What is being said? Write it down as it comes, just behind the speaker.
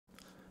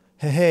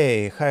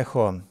Hey, hi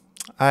ho,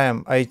 I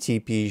am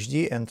IT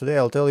PhD and today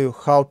I'll tell you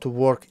how to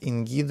work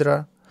in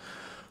Ghidra,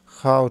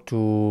 how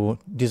to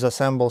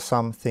disassemble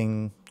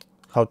something,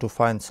 how to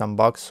find some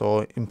bugs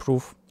or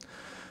improve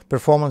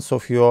performance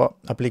of your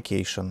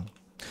application.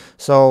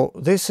 So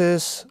this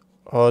is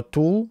a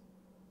tool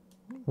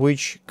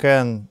which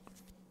can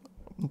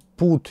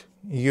put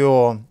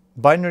your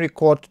binary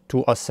code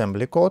to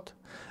assembly code,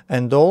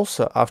 and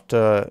also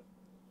after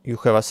you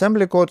have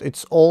assembly code,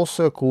 it's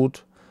also could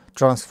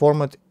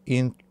transform it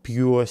in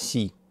pure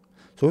C.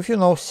 So if you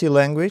know C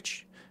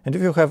language and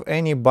if you have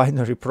any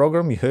binary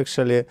program, you're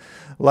actually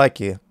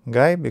lucky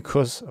guy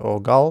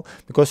or gal,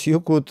 because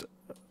you could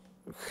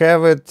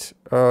have it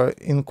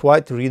in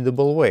quite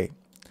readable way.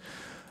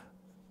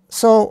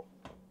 So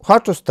how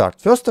to start?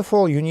 First of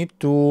all, you need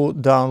to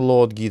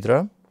download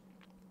Ghidra.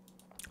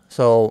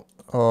 So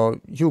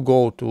you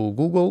go to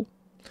Google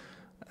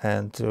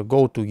and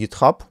go to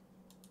GitHub,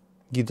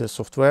 Ghidra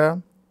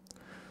software.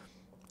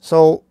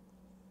 So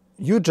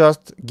you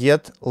just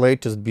get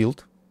latest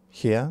build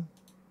here,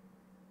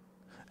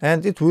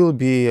 and it will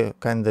be a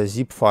kind of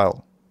zip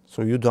file.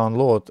 So you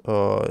download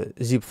a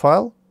zip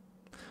file,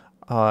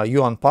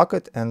 you unpack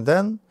it, and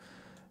then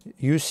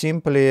you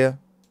simply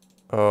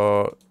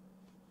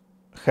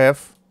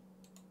have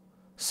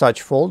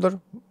such folder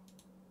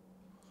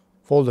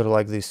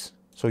like this.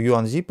 So you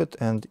unzip it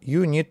and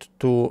you need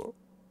to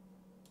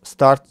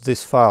start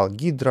this file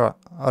ghidra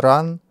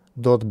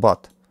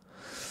run.bat.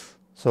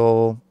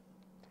 So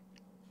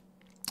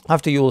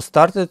after you will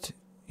start it,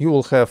 you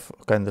will have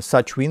kind of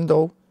such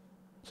window.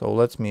 So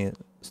let me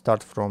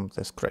start from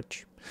the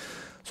scratch.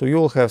 So you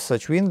will have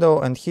such window,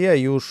 and here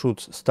you should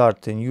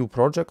start a new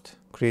project,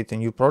 create a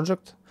new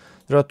project.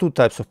 There are two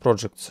types of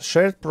projects,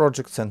 shared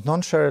projects and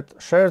non-shared.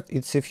 Shared,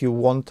 it's if you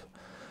want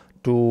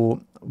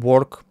to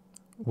work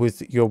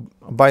with your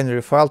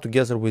binary file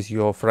together with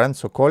your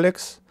friends or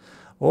colleagues,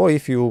 or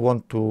if you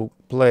want to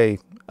play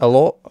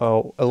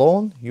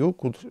alone, you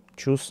could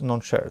choose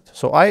non-shared.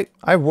 So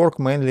I work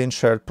mainly in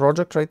shared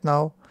project right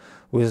now,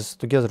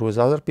 together with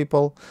other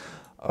people.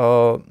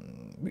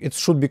 It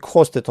should be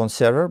hosted on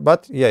server,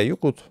 but yeah, you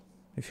could,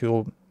 if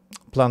you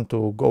plan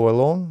to go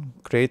alone,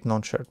 create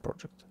non-shared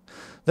project.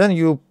 Then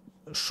you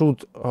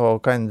should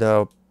kind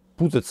of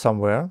put it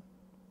somewhere.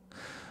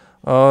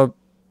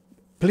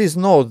 Please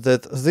note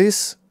that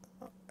this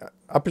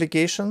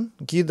application,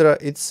 Ghidra,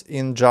 it's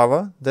in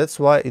Java. That's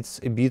why it's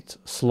a bit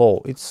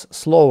slow. It's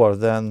slower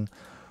than,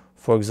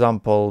 for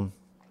example,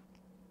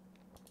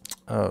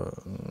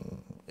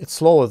 it's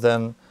slower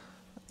than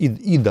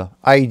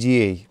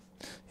IDA.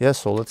 Yeah,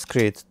 so let's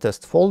create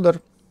test folder,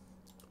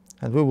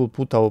 and we will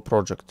put our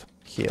project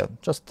here,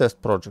 just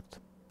test project.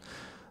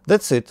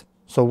 That's it.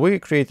 So we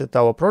created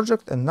our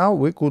project, and now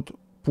we could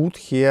put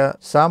here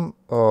some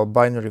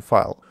binary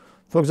file.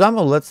 For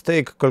example, let's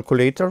take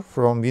calculator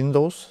from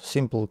Windows,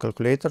 simple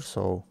calculator.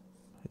 So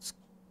it's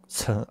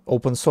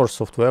open source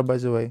software, by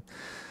the way.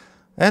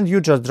 And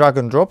you just drag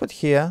and drop it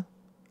here,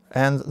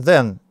 and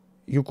then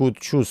you could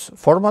choose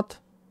format.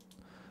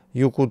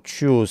 You could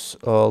choose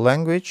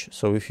language.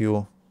 So if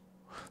you,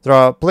 there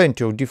are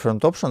plenty of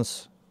different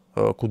options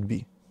could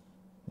be.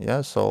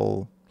 Yeah,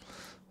 so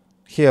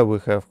here we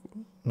have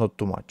not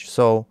too much.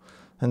 So,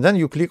 and then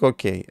you click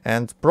OK,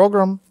 and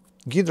program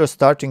Ghidra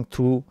starting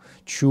to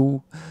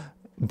chew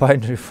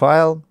binary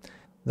file.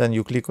 Then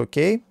you click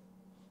OK,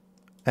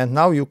 and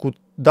now you could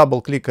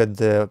double click at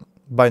the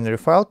binary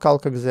file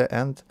calc.exe,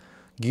 and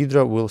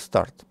Ghidra will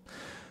start.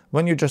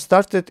 When you just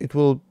start it, it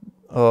will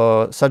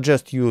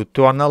suggest you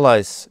to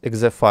analyze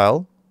exe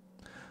file.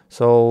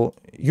 So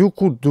you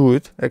could do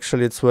it.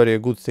 Actually, it's very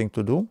good thing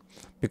to do,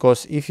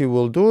 because if you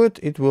will do it,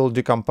 it will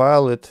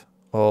decompile it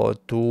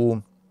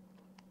to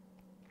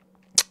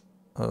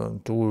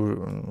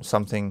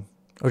something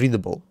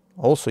readable.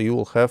 Also, you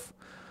will have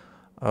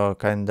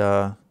kind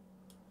of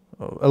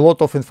a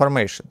lot of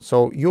information.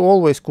 So you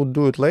always could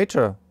do it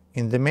later.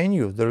 In the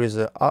menu, there is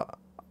a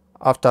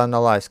after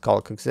analyze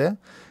calc.exe,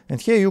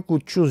 and here you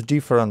could choose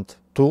different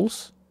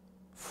tools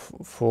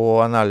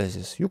for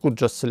analysis. You could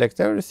just select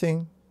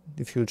everything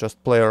if you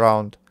just play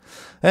around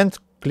and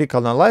click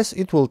analyze.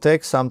 It will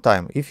take some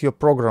time. If your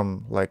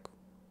program like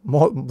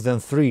more than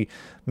 3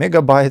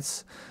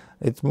 megabytes,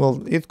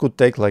 it could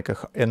take like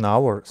an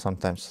hour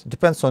sometimes.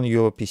 Depends on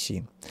your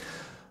PC.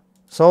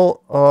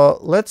 So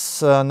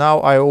let's now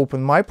I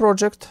open my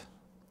project,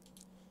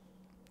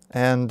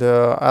 and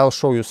I'll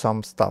show you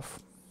some stuff.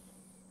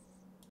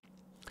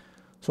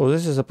 So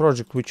this is a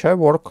project which I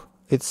work.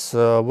 It's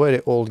a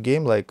very old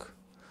game, like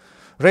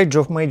Rage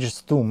of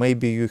Mages 2.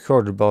 Maybe you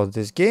heard about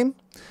this game.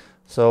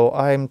 So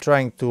I'm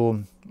trying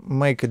to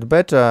make it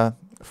better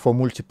for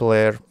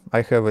multiplayer.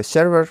 I have a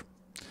server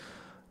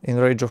in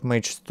Rage of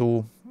Mages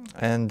 2,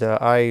 and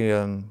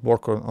I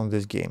work on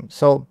this game.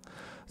 So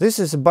this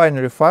is a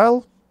binary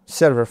file,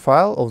 server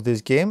file of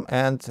this game,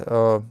 and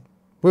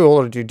we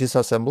already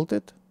disassembled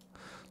it.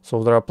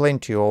 So there are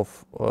plenty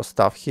of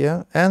stuff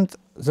here, and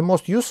the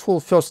most useful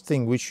first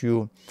thing which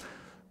you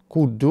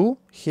could do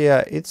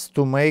here is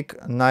to make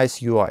a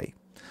nice UI.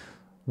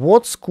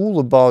 what's cool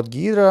about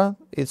Ghidra,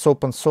 it's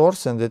open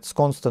source and it's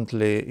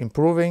constantly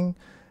improving,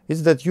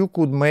 is that you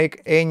could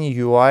make any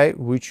UI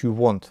which you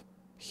want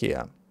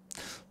here.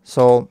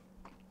 So,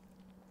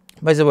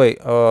 by the way,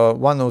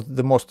 one of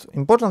the most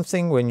important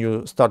thing when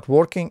you start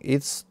working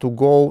is to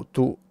go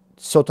to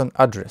certain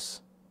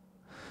address.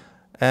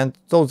 And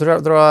so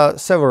there are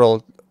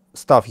several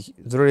stuff.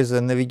 There is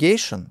a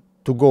navigation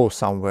to go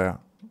somewhere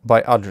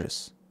by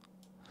address,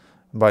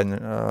 by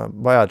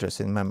address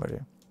in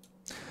memory,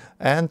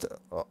 and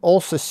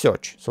also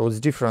search. So it's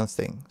different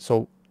thing.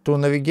 So to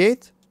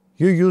navigate,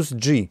 you use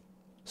G.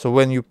 So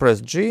when you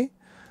press G,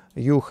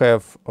 you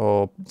have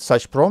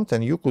such prompt,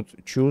 and you could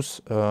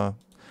choose an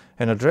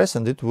address,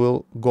 and it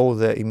will go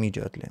there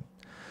immediately.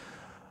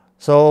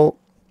 So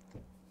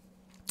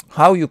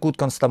how you could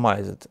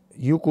customize it?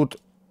 You could.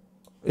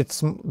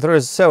 There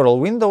is several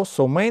windows,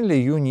 so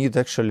mainly you need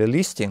actually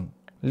listing.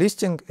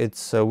 Listing,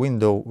 it's a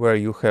window where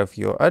you have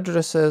your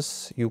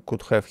addresses. You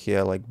could have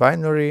here like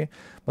binary,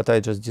 but I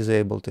just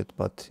disabled it.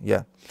 But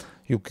yeah,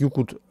 you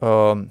could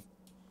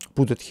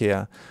put it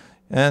here,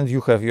 and you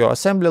have your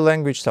assembly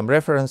language, some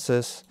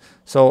references.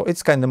 So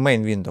it's kind of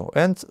main window.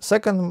 And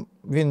second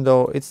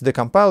window, it's the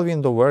compile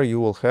window where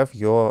you will have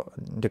your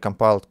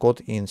decompiled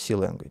code in C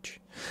language.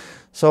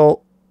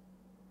 So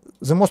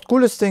the most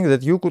coolest thing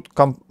that you could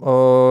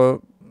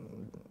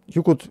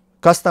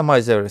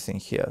customize everything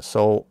here.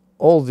 So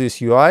all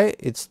this UI,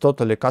 it's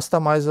totally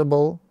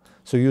customizable.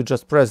 So you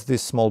just press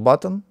this small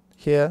button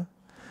here,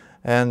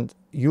 and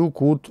you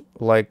could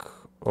like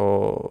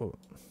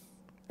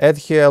add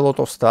here a lot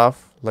of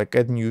stuff, like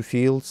add new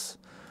fields,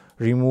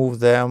 remove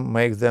them,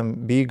 make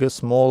them bigger,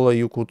 smaller.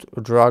 You could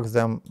drag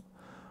them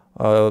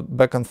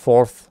back and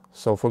forth.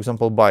 So for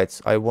example,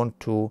 bytes, I want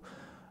to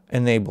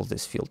enable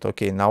this field.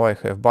 Okay, now I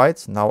have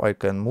bytes, now I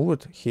can move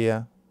it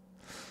here.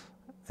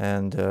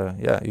 And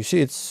yeah, you see,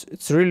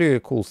 it's really a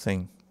cool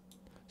thing.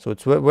 So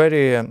it's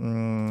very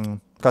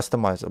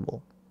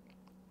customizable.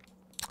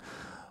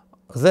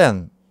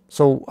 Then,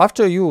 so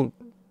after you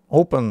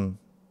open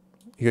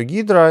your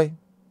Ghidra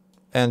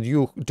and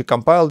you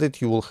decompiled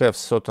it, you will have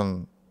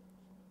certain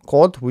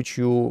code which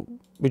will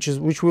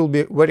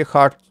be very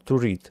hard to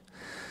read.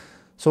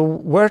 So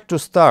where to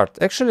start?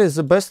 Actually,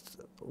 the best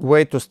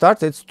way to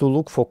start is to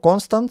look for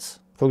constants.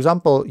 For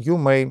example, you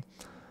may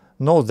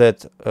know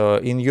that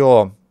in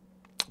your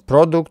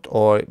product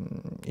or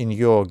in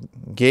your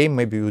game,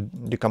 maybe you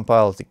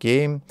decompile the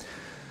game,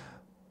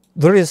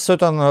 there is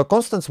certain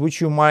constants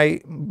which you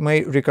may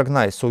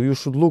recognize. So you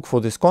should look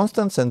for these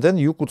constants, and then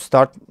you could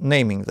start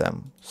naming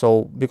them.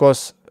 So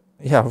because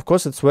yeah, of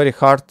course, it's very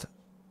hard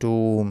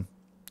to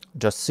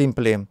just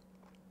simply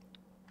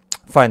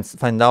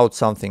find out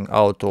something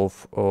out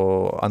of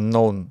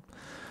unknown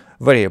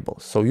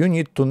variables. So you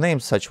need to name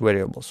such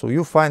variables. So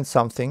you find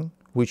something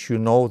which you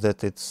know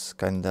that it's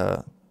kind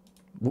of,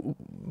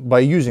 by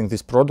using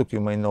this product you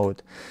may know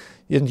it,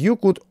 and you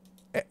could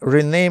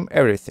rename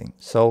everything.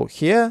 So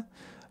here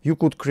you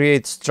could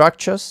create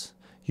structures.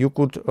 You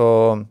could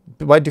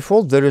by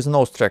default there is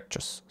no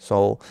structures.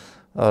 So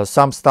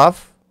some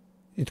stuff,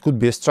 it could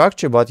be a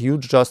structure, but you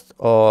just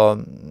for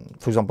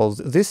example,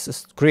 this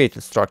is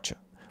created structure.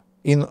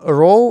 In a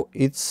row,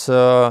 it's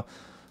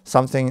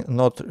something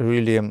not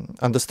really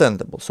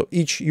understandable. So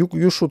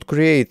you should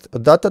create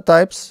data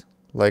types,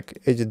 like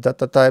edit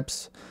data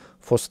types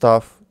for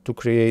stuff to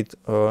create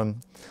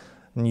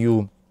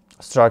new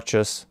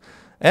structures,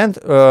 and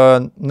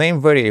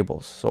name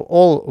variables. So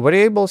all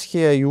variables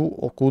here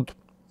you could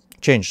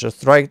change.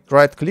 Just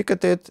right click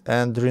at it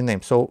and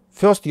rename. So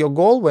first, your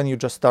goal when you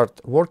just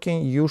start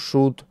working, you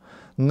should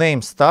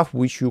name stuff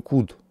which you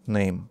could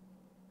name,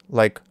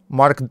 like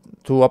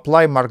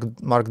apply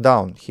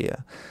markdown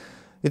here.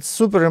 It's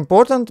super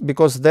important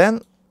because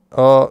then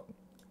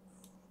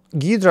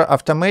Ghidra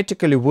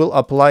automatically will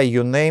apply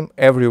your name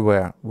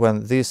everywhere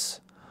when this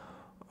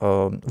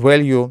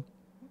value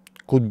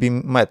could be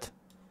met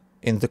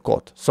in the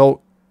code.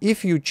 So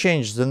if you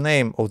change the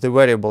name of the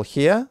variable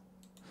here,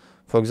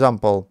 for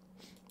example,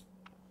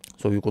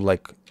 so you could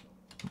like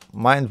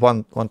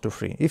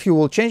mind123. If you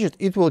will change it,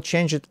 it will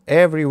change it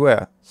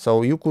everywhere.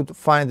 So you could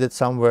find it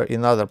somewhere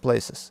in other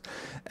places.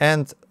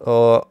 And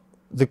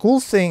the cool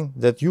thing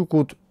that you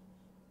could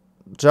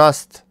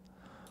just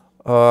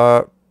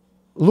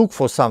look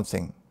for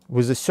something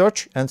with a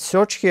search, and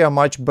search here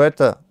much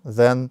better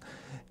than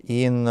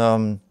in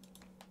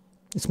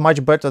it's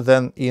much better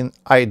than in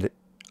IDA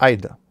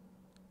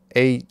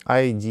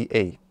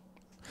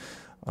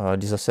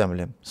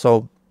disassembly.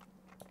 So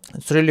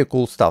it's really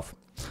cool stuff.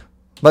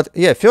 But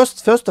yeah,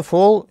 first of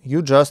all,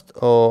 you just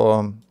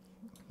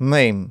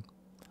name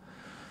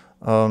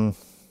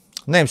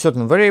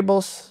certain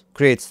variables,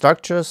 create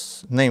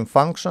structures, name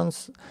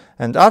functions,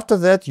 and after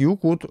that you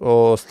could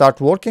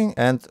start working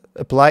and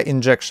apply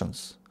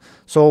injections.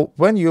 So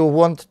when you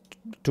want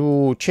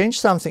to change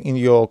something in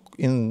your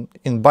in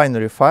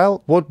binary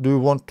file, what do you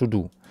want to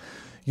do?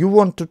 You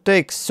want to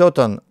take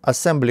certain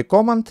assembly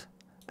command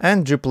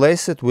and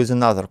replace it with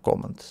another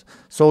command.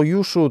 So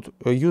you should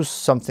use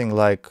something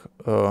like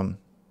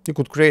You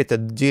could create a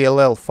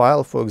DLL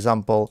file, for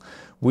example,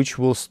 which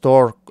will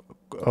store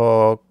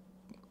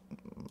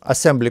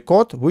assembly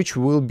code, which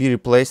will be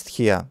replaced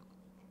here,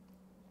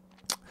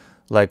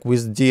 like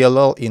with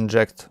DLL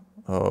inject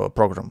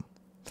program.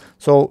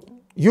 So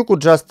you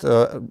could just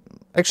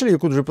actually you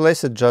could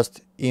replace it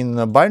just in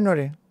a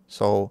binary.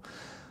 So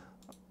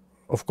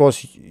of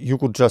course you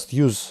could just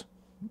use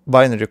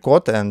binary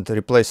code and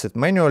replace it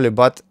manually,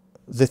 but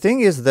the thing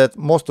is that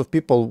most of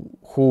people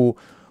who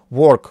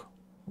work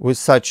with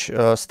such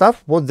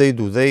stuff, what they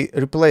do, they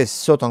replace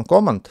certain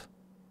command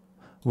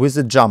with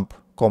a jump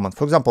command.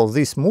 For example,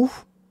 this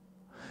move,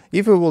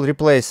 if we will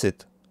replace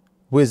it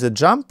with a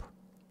jump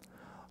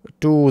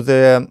to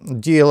the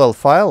DLL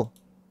file,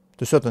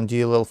 to certain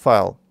DLL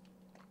file,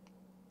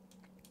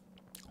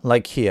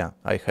 like here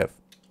I have.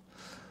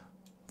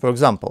 For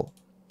example,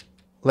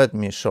 let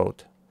me show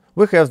it.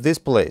 We have this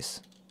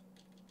place.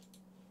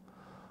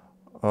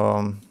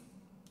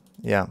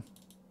 Yeah.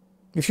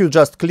 If you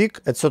just click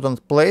at certain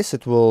place,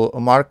 it will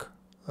mark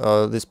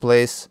this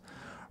place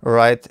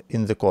right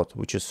in the code,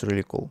 which is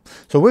really cool.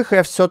 So we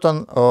have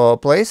certain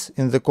place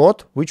in the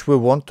code which we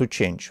want to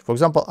change. For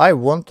example, I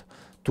want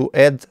to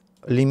add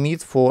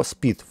limit for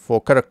speed,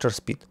 for character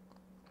speed.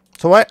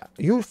 So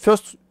you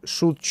first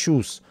should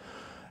choose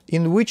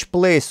in which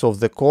place of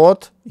the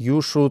code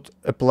you should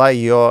apply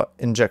your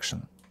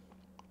injection.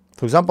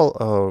 For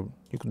example,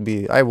 it could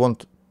be I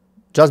want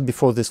just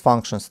before this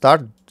function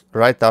start,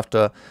 right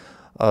after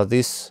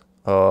this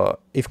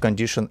if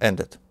condition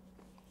ended.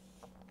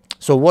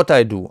 So what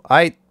I do,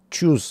 I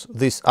choose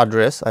this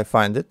address, I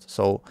find it.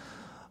 So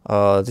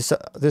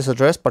this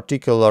address,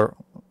 particular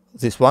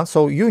this one.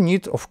 So you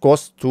need, of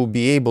course, to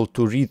be able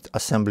to read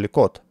assembly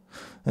code,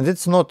 and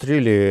it's not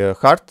really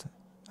hard.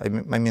 I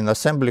mean,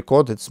 assembly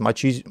code, it's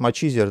much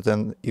easier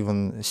than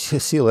even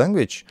C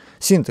language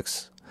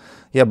syntax.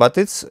 Yeah, but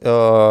it's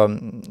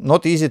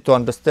not easy to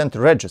understand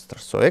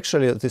registers. So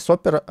actually, these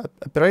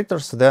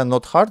operators, they are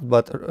not hard,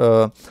 but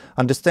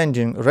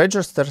understanding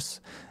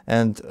registers,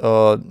 and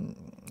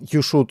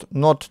you should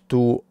not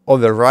to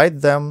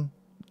override them.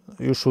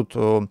 You should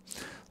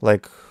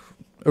like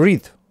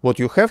read what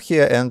you have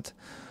here and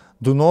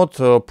do not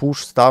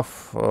push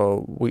stuff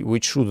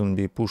which shouldn't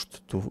be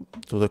pushed to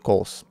the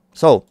calls.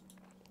 So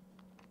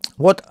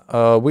what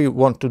we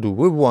want to do,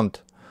 we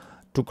want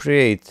to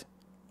create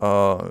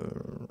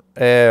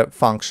a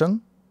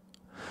function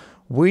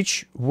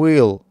which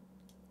will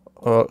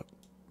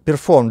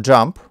perform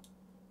jump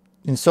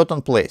in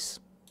certain place.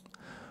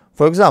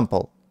 For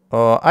example,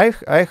 I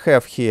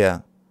have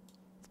here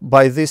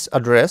by this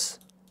address,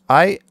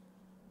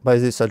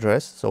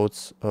 so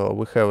it's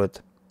we have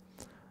it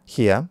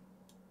here.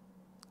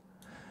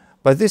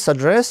 By this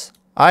address,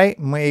 I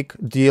make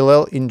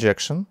DLL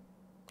injection.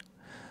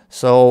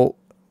 So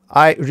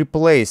I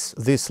replace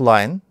this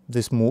line,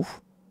 this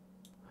move,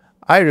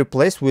 I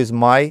replace with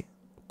my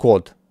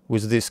code,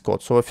 with this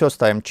code. So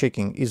first I'm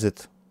checking is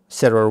it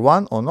server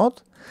 1 or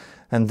not,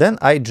 and then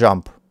I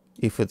jump.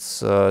 If it's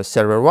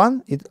server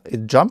 1,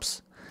 it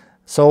jumps.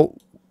 So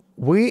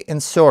we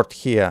insert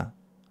here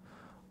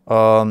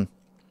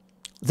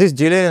this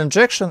DLL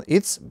injection.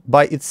 It's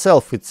by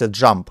itself, it's a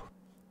jump.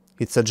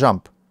 It's a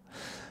jump,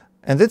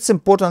 and it's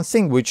important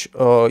thing which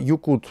you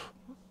could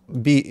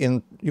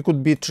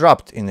be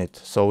trapped in it.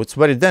 So it's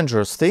very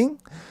dangerous thing.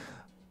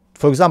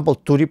 For example,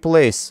 to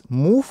replace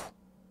move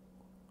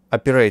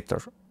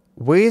operator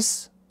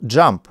with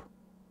jump.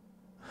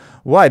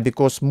 Why?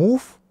 Because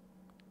move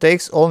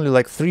takes only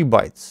like 3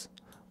 bytes,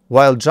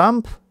 while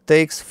jump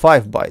takes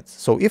 5 bytes.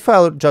 So if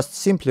I'll just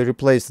simply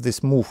replace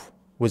this move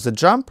with a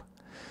jump,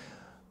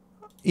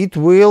 it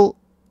will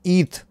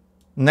eat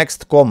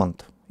next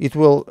command. It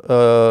will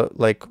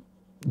like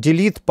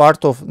delete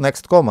part of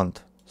next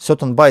command,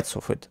 certain bytes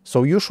of it.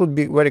 So you should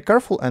be very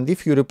careful, and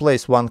if you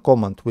replace one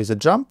command with a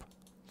jump,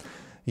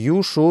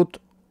 you should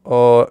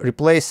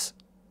replace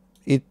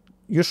it.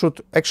 You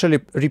should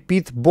actually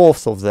repeat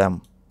both of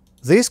them.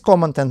 This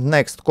command and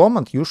next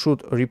command, you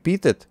should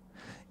repeat it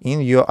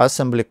in your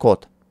assembly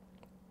code.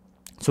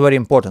 It's very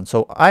important.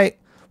 So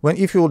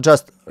if you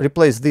just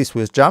replace this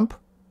with jump,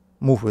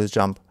 move with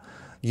jump,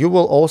 you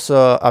will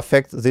also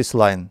affect this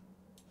line.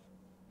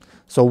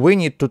 So we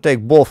need to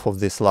take both of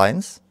these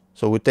lines.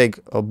 So we take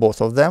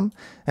both of them,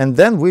 and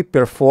then we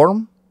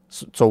perform.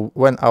 So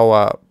when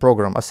our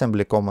program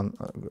assembly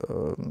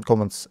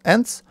commands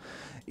ends,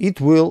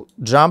 it will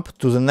jump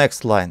to the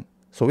next line.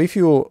 So if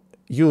you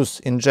use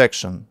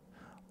injection,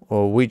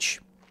 which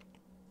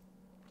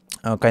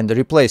kind of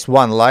replace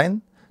one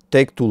line,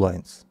 take 2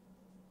 lines.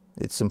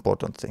 It's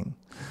important thing.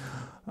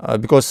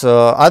 Because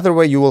other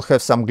way you will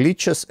have some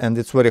glitches, and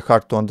it's very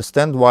hard to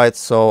understand why it's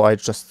so. I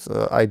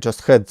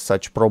just had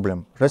such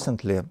problem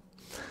recently.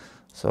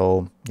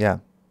 So yeah,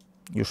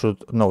 you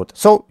should know it.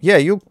 So yeah,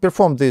 you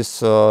perform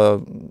this.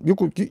 What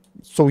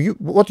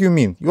you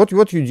mean? What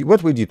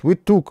we did? We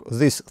took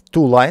these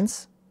 2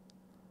 lines,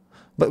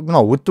 but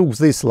no, we took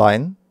this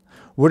line.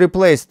 We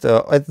replaced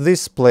at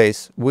this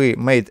place. We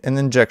made an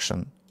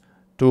injection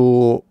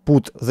to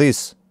put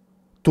these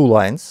 2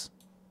 lines,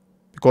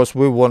 because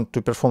we want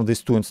to perform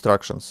these two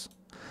instructions.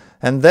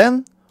 And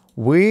then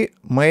we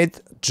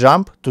made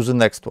jump to the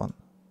next one.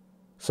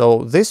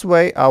 So this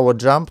way our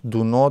jump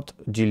do not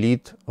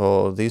delete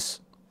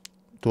these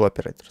two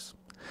operators.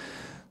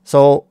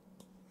 So,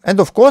 and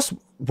of course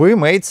we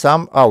made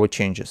some our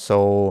changes.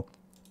 So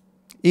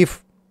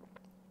if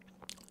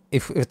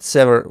it's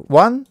ever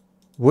 1,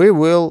 we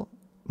will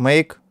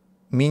make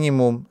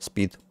minimum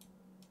speed.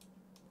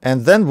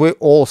 And then we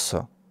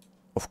also,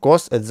 of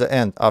course, at the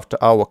end, after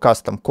our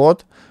custom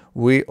code,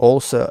 we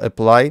also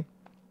apply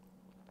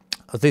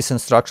these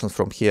instructions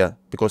from here,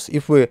 because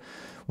if we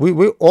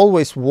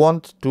always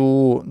want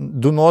to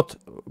do not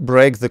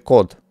break the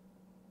code.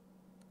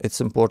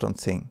 It's important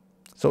thing.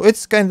 So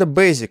it's kind of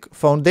basic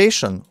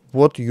foundation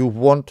what you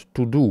want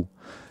to do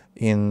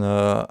in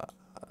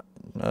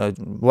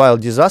while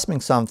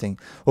disassembling something.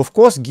 Of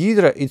course,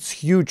 Ghidra, it's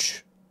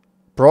huge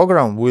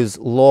program with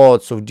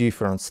lots of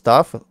different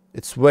stuff.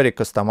 It's very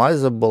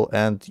customizable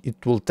and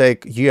it will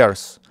take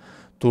years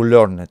to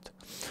learn it.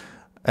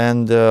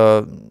 And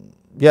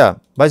yeah,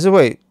 by the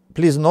way,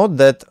 please note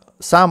that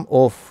some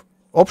of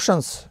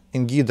options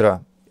in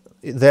Ghidra,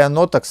 they are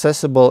not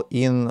accessible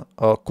in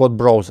code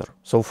browser.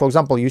 So for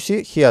example, you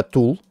see here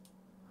tool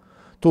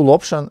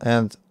option,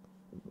 and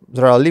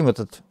there are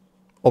limited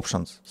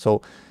options.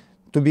 So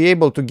to be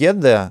able to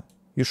get there,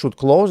 you should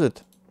close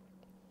it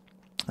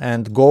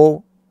and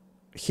go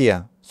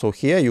here. So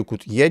here you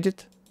could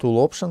edit tool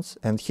options,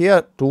 and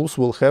here tools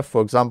will have,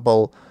 for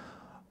example,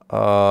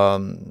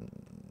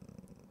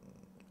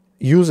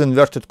 use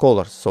inverted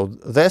colors. So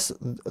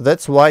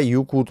that's why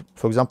you could,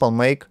 for example,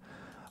 make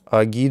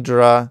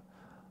Ghidra,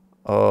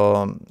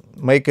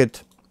 make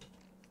it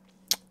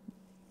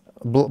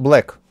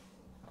black,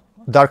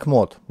 dark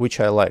mode, which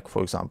I like,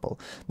 for example.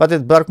 But the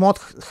dark mode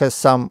has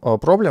some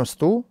problems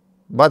too.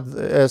 But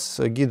as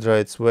Ghidra,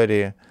 it's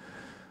very,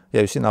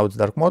 yeah, you see now it's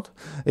dark mode.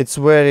 It's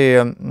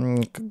very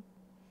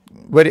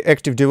very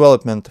active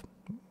development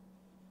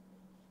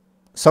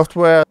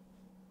software.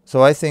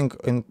 So I think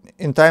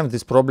in time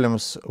these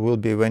problems will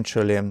be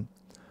eventually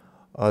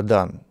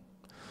done.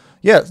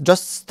 Yeah,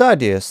 just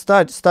study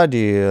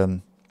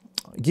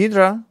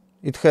Ghidra.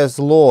 It has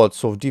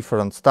lots of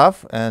different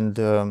stuff, and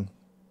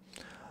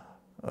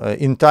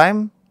in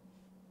time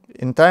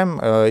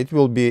it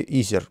will be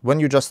easier. When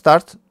you just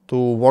start to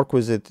work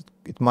with it,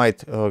 it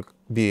might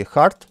be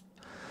hard,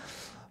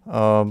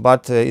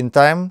 but in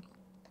time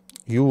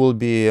you will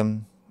be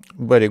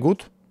very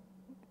good.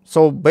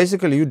 So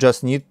basically you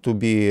just need to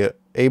be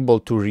able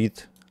to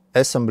read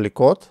assembly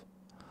code.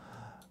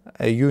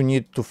 You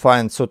need to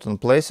find certain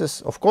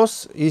places. Of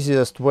course,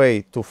 easiest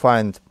way to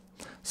find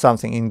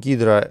something in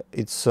Ghidra,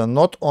 it's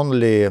not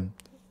only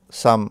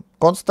some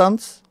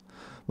constants,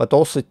 but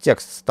also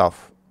text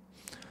stuff.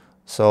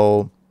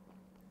 So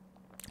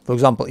for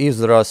example, if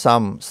there are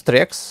some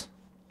strings,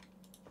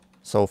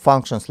 so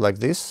functions like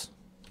this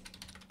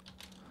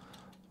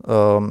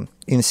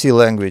in C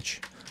language,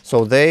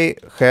 so they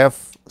have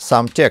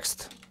some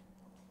text.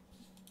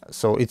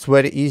 So it's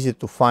very easy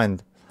to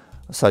find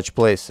such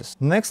places.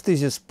 Next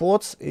easy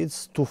spots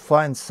is to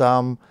find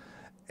some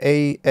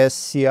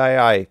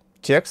ASCII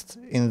text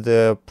in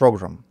the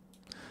program.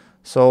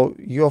 So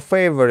your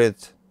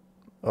favorite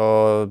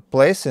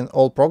place in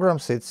all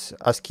programs, it's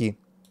ASCII,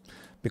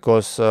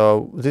 because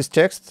this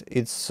text,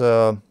 it's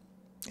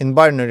in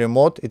binary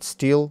mode, it's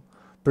still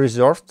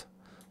preserved.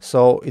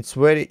 So it's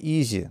very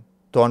easy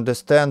to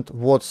understand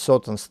what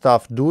certain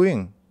stuff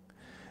doing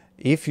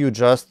if you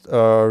just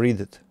read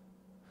it.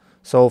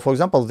 So for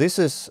example, this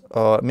is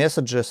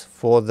messages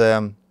for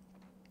the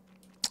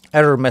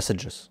error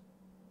messages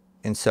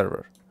in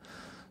server.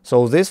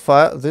 So these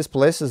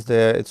places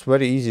there, it's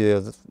very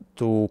easy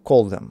to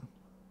call them,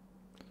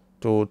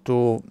 to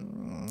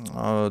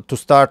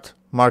start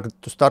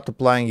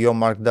applying your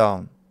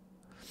markdown.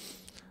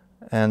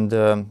 And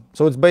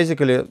so it's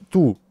basically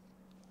two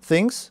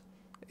things.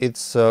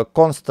 It's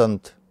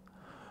constant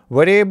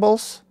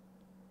variables,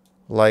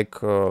 like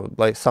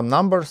some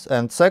numbers,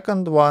 and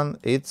second one,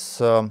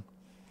 it's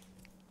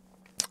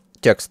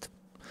text.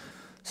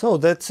 So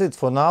that's it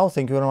for now.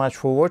 Thank you very much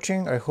for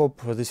watching. I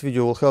hope this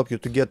video will help you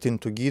to get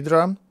into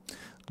Ghidra,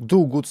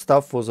 do good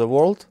stuff for the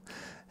world,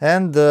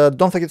 and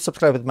don't forget to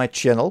subscribe to my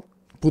channel,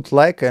 put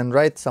like and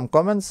write some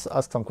comments,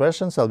 ask some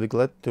questions. I'll be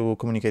glad to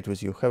communicate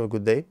with you. Have a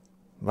good day.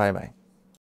 Bye bye.